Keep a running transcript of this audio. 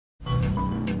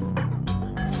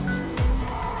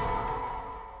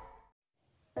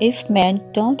If men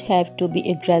don't have to be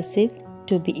aggressive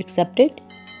to be accepted,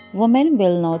 women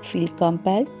will not feel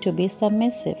compelled to be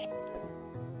submissive.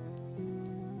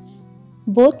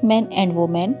 Both men and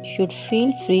women should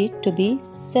feel free to be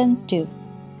sensitive.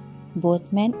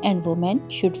 Both men and women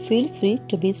should feel free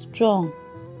to be strong.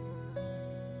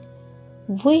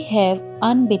 We have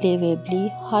unbelievably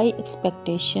high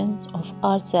expectations of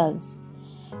ourselves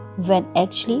when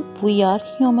actually we are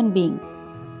human beings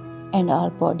and our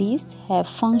bodies have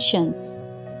functions.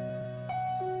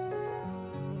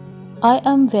 I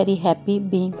am very happy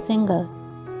being single.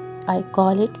 I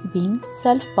call it being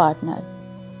self-partnered.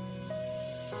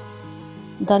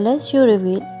 The less you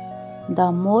reveal,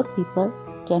 the more people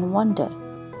can wonder.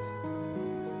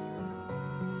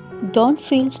 Don't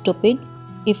feel stupid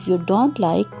if you don't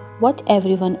like what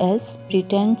everyone else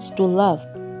pretends to love.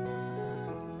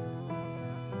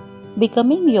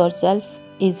 Becoming yourself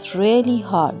is really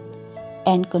hard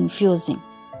and confusing,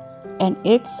 and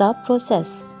it's a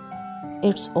process.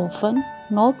 It's often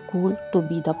not cool to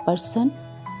be the person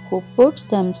who puts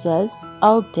themselves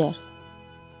out there.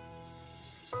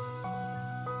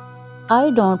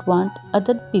 I don't want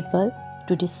other people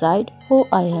to decide who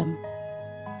I am.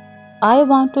 I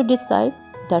want to decide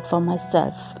that for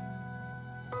myself.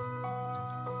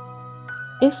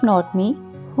 If not me,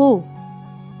 who?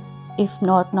 If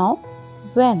not now,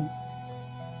 when?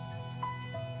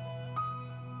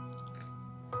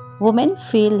 Women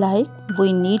feel like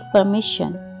we need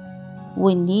permission.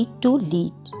 We need to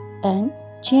lead and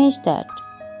change that.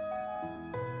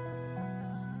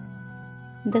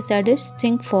 The saddest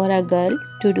thing for a girl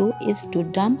to do is to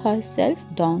dumb herself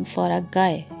down for a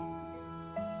guy.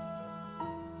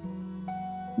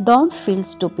 Don't feel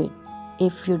stupid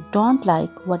if you don't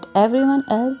like what everyone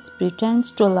else pretends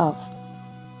to love.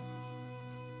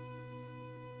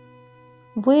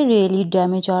 We really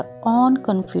damage our own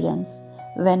confidence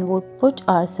when we put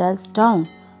ourselves down,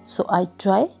 so I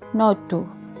try not to.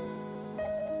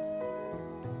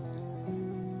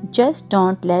 Just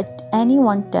don't let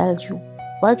anyone tell you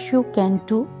what you can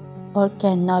do or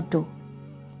cannot do.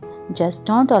 Just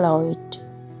don't allow it.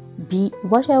 Be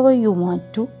whatever you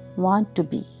want to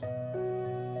be.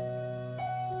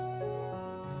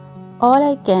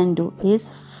 All I can do is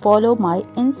follow my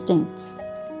instincts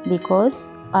because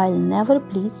I'll never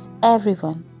please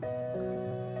everyone.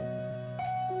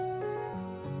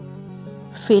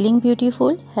 Feeling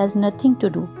beautiful has nothing to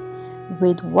do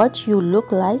with what you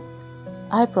look like,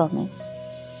 I promise.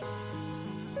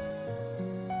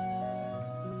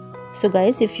 So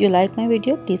guys, if you like my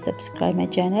video, please subscribe my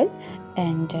channel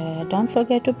and don't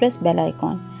forget to press bell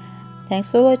icon. Thanks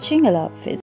for watching. Allah Hafiz.